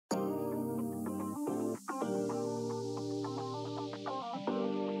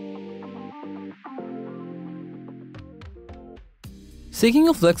Seeking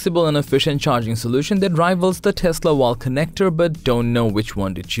a flexible and efficient charging solution that rivals the Tesla wall connector but don't know which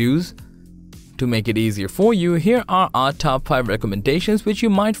one to choose? To make it easier for you, here are our top 5 recommendations which you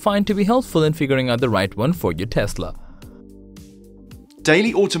might find to be helpful in figuring out the right one for your Tesla.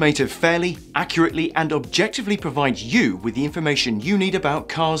 Daily Automotive fairly, accurately and objectively provides you with the information you need about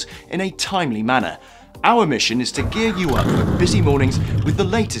cars in a timely manner. Our mission is to gear you up for busy mornings with the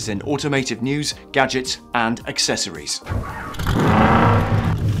latest in automotive news, gadgets and accessories.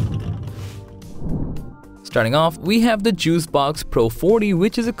 Starting off, we have the JuiceBox Pro 40,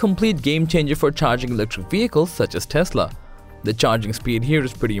 which is a complete game changer for charging electric vehicles such as Tesla. The charging speed here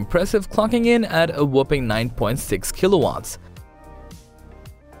is pretty impressive, clocking in at a whopping 9.6 kilowatts.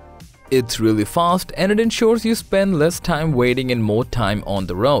 It's really fast and it ensures you spend less time waiting and more time on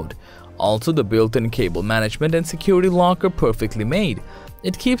the road. Also, the built-in cable management and security lock are perfectly made.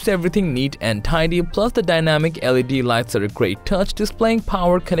 It keeps everything neat and tidy, plus the dynamic LED lights are a great touch, displaying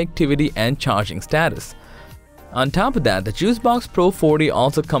power, connectivity and charging status. On top of that, the JuiceBox Pro 40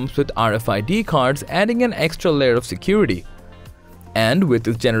 also comes with RFID cards, adding an extra layer of security. And with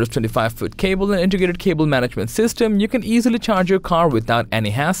its generous 25-foot cable and integrated cable management system, you can easily charge your car without any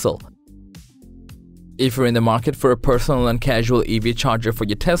hassle. If you're in the market for a personal and casual EV charger for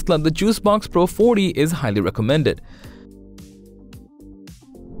your Tesla, the JuiceBox Pro 40 is highly recommended.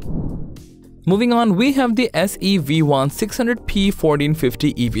 Moving on, we have the SEV1 600p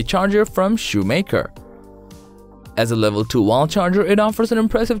 1450 EV charger from Schumacher. As a level 2 wall charger, it offers an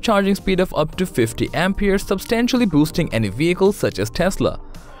impressive charging speed of up to 50 amperes, substantially boosting any vehicle such as Tesla.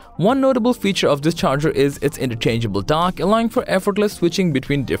 One notable feature of this charger is its interchangeable dock, allowing for effortless switching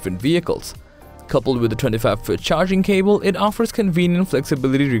between different vehicles. Coupled with a 25-foot charging cable, it offers convenient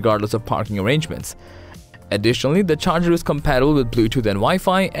flexibility regardless of parking arrangements. Additionally, the charger is compatible with Bluetooth and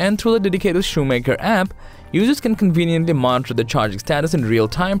Wi-Fi, and through the dedicated Schumacher app, users can conveniently monitor the charging status in real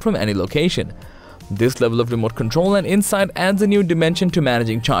time from any location. This level of remote control and insight adds a new dimension to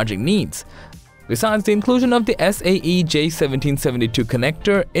managing charging needs. Besides, the inclusion of the SAE J1772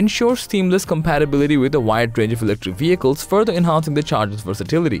 connector ensures seamless compatibility with a wide range of electric vehicles, further enhancing the charger's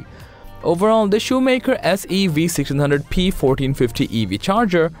versatility. Overall, the Schumacher SEV300p 1450 EV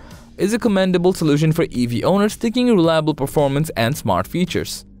charger is a commendable solution for EV owners seeking reliable performance and smart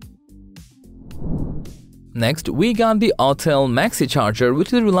features. Next, we got the Autel MaxiCharger, which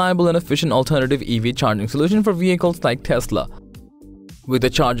is a reliable and efficient alternative EV charging solution for vehicles like Tesla. With a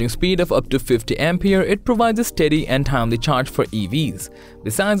charging speed of up to 50 ampere, it provides a steady and timely charge for EVs.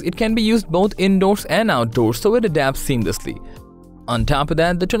 Besides, it can be used both indoors and outdoors, so it adapts seamlessly. On top of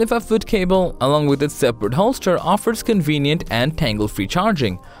that, the 25-foot cable, along with its separate holster, offers convenient and tangle-free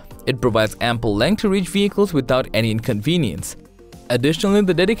charging. It provides ample length to reach vehicles without any inconvenience. Additionally,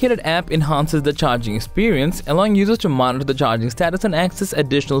 the dedicated app enhances the charging experience, allowing users to monitor the charging status and access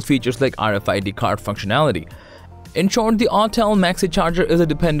additional features like RFID card functionality. In short, the Autel MaxiCharger is a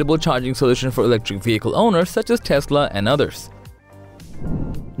dependable charging solution for electric vehicle owners such as Tesla and others.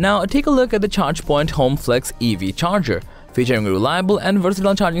 Now, take a look at the Chargepoint Homeflex EV charger, featuring a reliable and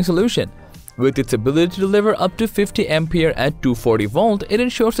versatile charging solution. With its ability to deliver up to 50 ampere at 240 volt, it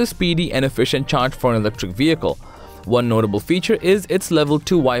ensures a speedy and efficient charge for an electric vehicle. One notable feature is its level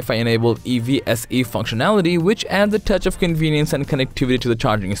 2 Wi-Fi enabled EVSE functionality, which adds a touch of convenience and connectivity to the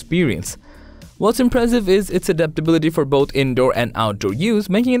charging experience. What's impressive is its adaptability for both indoor and outdoor use,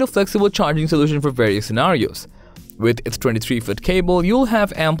 making it a flexible charging solution for various scenarios. With its 23-foot cable, you'll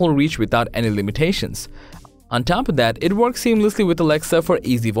have ample reach without any limitations. On top of that, it works seamlessly with Alexa for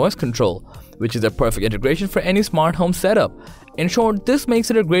easy voice control, which is a perfect integration for any smart home setup. In short, this makes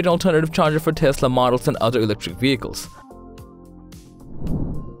it a great alternative charger for Tesla models and other electric vehicles.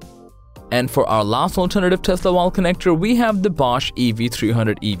 And for our last alternative Tesla wall connector, we have the Bosch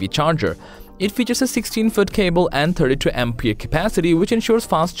EV300 EV charger. It features a 16-foot cable and 32 ampere capacity, which ensures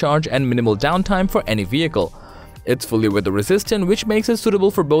fast charge and minimal downtime for any vehicle. It's fully weather resistant, which makes it suitable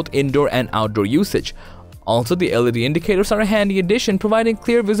for both indoor and outdoor usage. Also, the LED indicators are a handy addition, providing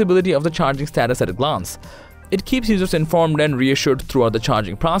clear visibility of the charging status at a glance. It keeps users informed and reassured throughout the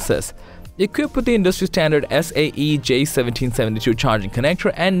charging process. Equipped with the industry standard SAE J1772 charging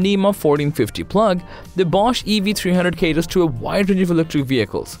connector and NEMA 1450 plug, the Bosch EV300 caters to a wide range of electric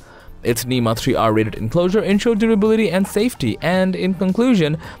vehicles. Its NEMA 3R rated enclosure ensures durability and safety, and in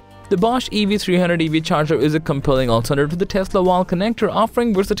conclusion, the Bosch EV300 EV charger is a compelling alternative to the Tesla wall connector,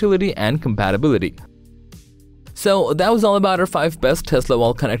 offering versatility and compatibility. So that was all about our 5 best Tesla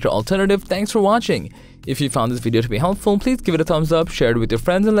wall connector alternative. Thanks for watching. If you found this video to be helpful, please give it a thumbs up, share it with your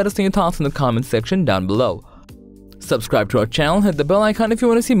friends, and let us know your thoughts in the comment section down below. Subscribe to our channel, hit the bell icon if you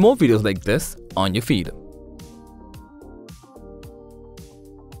want to see more videos like this on your feed.